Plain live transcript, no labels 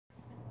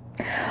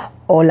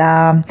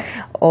Hola,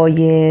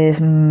 hoy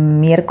es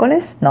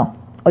miércoles, no,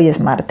 hoy es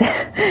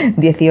martes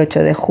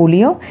 18 de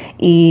julio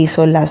y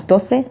son las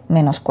 12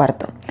 menos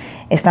cuarto.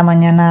 Esta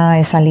mañana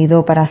he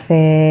salido para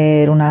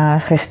hacer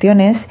unas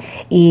gestiones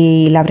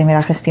y la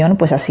primera gestión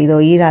pues ha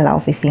sido ir a la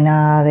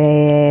oficina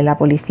de la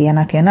Policía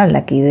Nacional de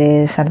aquí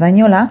de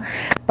Sardañola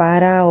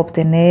para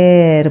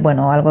obtener,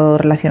 bueno, algo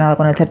relacionado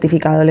con el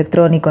certificado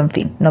electrónico, en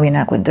fin, no viene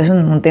a cuento, es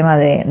un tema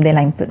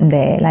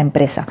de la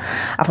empresa.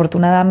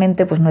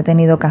 Afortunadamente pues no he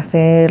tenido que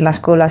hacer las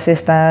colas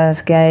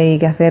estas que hay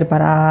que hacer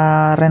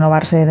para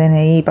renovarse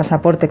DNI,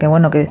 pasaporte, que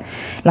bueno, que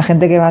la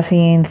gente que va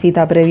sin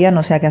cita previa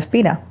no sé a qué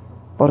aspira,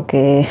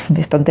 porque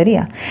es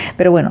tontería.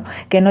 Pero bueno,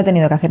 que no he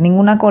tenido que hacer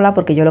ninguna cola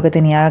porque yo lo que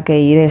tenía que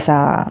ir es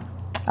a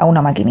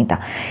una maquinita.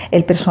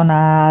 El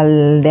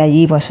personal de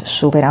allí pues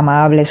súper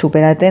amable,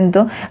 súper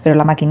atento, pero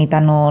la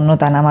maquinita no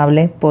tan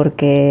amable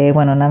porque,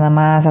 bueno, nada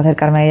más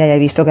acercarme a ella ya he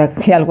visto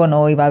que algo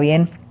no iba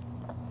bien.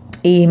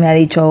 Y me ha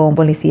dicho un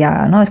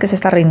policía, no, es que se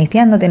está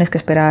reiniciando, tienes que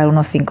esperar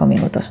unos 5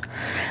 minutos.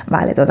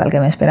 Vale, total, que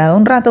me he esperado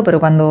un rato, pero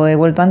cuando he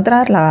vuelto a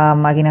entrar la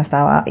máquina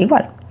estaba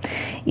igual.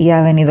 Y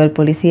ha venido el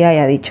policía y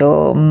ha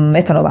dicho,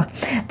 esto no va.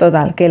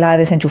 Total, que la ha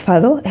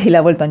desenchufado y la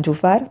ha vuelto a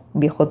enchufar,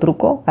 viejo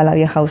truco, a la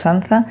vieja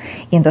usanza,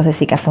 y entonces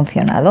sí que ha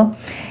funcionado.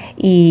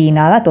 Y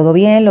nada, todo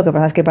bien, lo que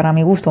pasa es que para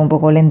mi gusto un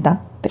poco lenta,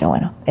 pero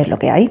bueno, es lo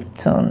que hay.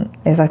 Son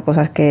esas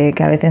cosas que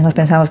a veces nos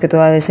pensamos que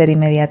todo debe ser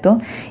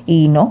inmediato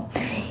y no.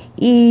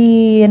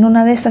 Y en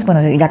una de estas,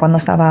 bueno, ya cuando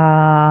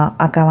estaba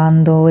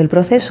acabando el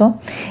proceso,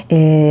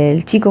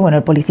 el chico, bueno,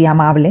 el policía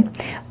amable,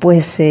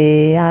 pues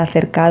se ha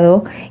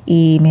acercado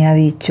y me ha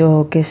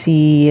dicho que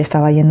si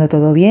estaba yendo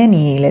todo bien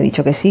y le he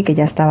dicho que sí, que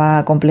ya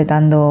estaba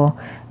completando,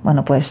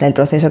 bueno, pues el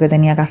proceso que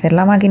tenía que hacer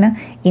la máquina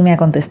y me ha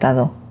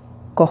contestado,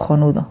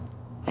 cojonudo.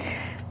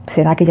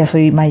 Será que ya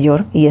soy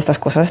mayor y estas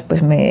cosas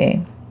pues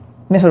me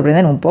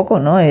sorprenden un poco,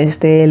 ¿no?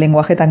 Este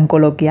lenguaje tan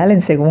coloquial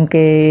en según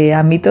qué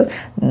ámbitos,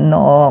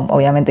 no,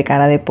 obviamente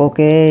cara de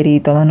póker y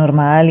todo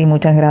normal y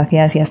muchas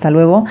gracias y hasta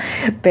luego,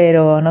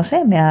 pero no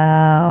sé, me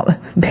ha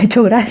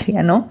hecho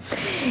gracia, ¿no?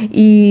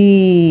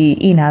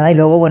 Y nada, y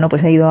luego, bueno,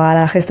 pues he ido a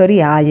la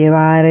gestoría a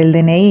llevar el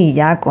DNI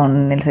ya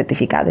con el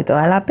certificado de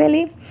toda la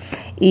peli.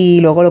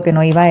 Y luego lo que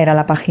no iba era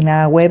la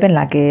página web en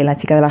la que la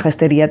chica de la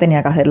gestoría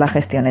tenía que hacer las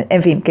gestiones.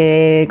 En fin,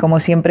 que como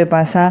siempre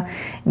pasa,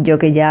 yo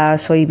que ya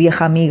soy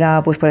vieja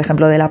amiga, pues por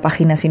ejemplo de la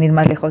página sin ir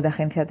más lejos de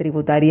agencia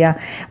tributaria,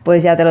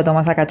 pues ya te lo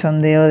tomas a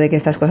cachondeo de que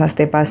estas cosas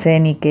te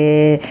pasen y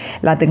que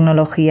la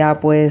tecnología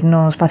pues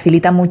nos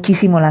facilita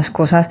muchísimo las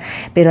cosas,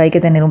 pero hay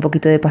que tener un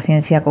poquito de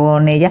paciencia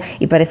con ella.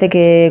 Y parece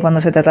que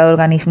cuando se trata de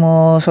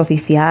organismos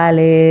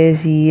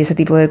oficiales y ese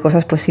tipo de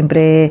cosas, pues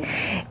siempre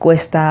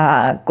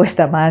cuesta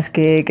más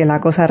que la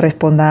cosa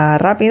responda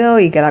rápido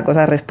y que la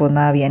cosa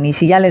responda bien. Y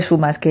si ya le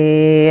sumas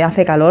que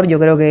hace calor, yo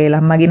creo que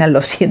las máquinas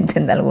lo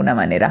sienten de alguna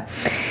manera.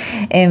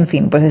 En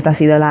fin, pues esta ha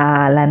sido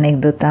la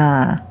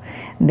anécdota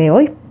de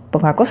hoy.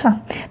 Poca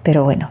cosa,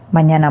 pero bueno,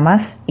 mañana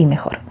más y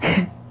mejor.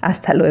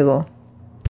 Hasta luego.